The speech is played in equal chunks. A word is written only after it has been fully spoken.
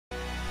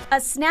A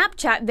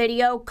Snapchat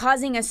video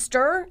causing a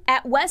stir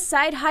at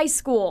Westside High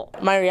School.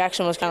 My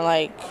reaction was kind of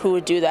like, who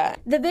would do that?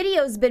 The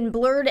video's been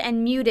blurred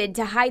and muted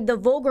to hide the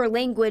vulgar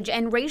language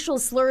and racial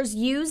slurs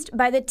used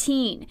by the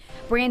teen.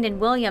 Brandon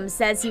Williams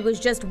says he was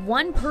just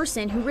one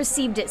person who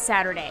received it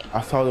Saturday. I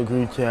saw the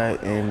group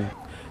chat and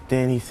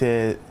then he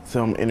said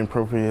some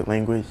inappropriate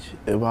language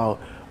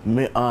about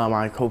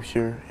my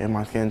culture and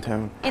my skin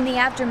tone. In the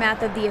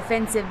aftermath of the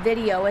offensive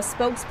video, a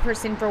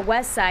spokesperson for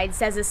Westside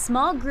says a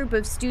small group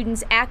of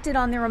students acted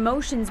on their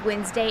emotions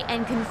Wednesday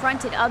and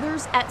confronted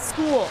others at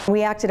school.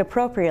 We acted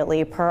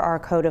appropriately per our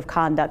code of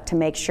conduct to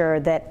make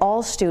sure that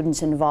all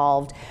students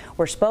involved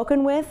were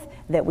spoken with,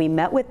 that we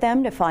met with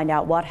them to find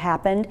out what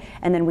happened,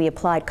 and then we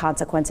applied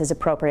consequences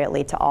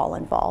appropriately to all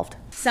involved.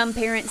 Some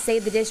parents say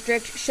the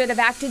district should have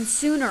acted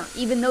sooner,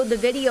 even though the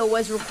video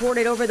was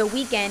recorded over the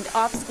weekend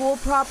off school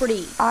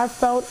property. I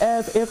felt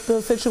as if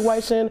the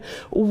situation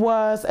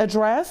was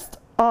addressed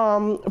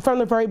from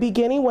the very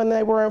beginning when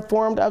they were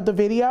informed of the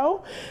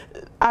video.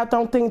 I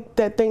don't think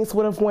that things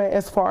would have went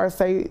as far as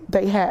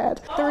they had.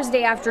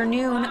 Thursday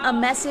afternoon, a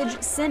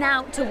message sent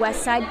out to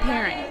Westside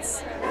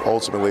parents.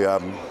 Ultimately,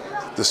 I'm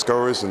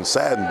discouraged and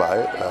saddened by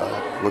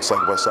it. Looks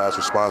like Westside's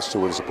response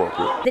to it is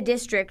appropriate. The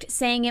district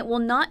saying it will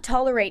not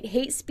tolerate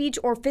hate speech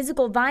or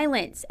physical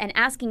violence and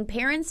asking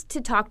parents to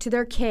talk to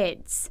their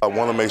kids. I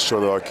want to make sure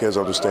that our kids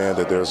understand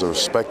that there's a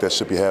respect that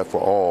should be had for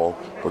all,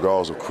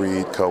 regardless of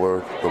creed,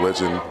 color,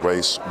 religion,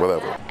 race,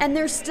 whatever. And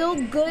there's still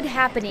good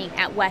happening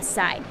at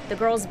Westside. The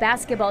girls'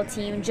 basketball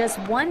team, just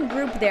one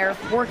group there,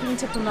 working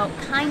to promote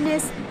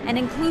kindness and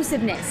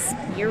inclusiveness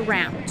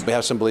year-round. We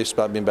have some beliefs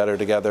about being better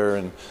together,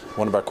 and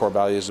one of our core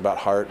values is about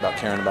heart, about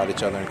caring about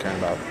each other and caring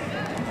about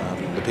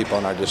the people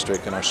in our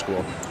district and our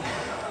school.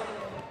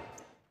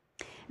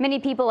 Many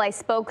people I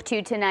spoke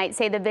to tonight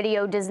say the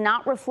video does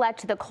not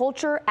reflect the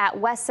culture at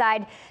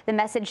Westside. The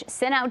message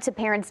sent out to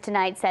parents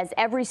tonight says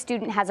every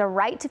student has a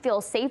right to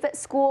feel safe at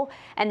school,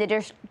 and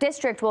the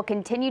district will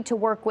continue to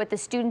work with the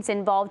students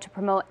involved to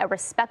promote a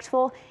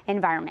respectful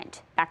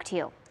environment. Back to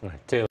you. All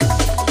right, Taylor.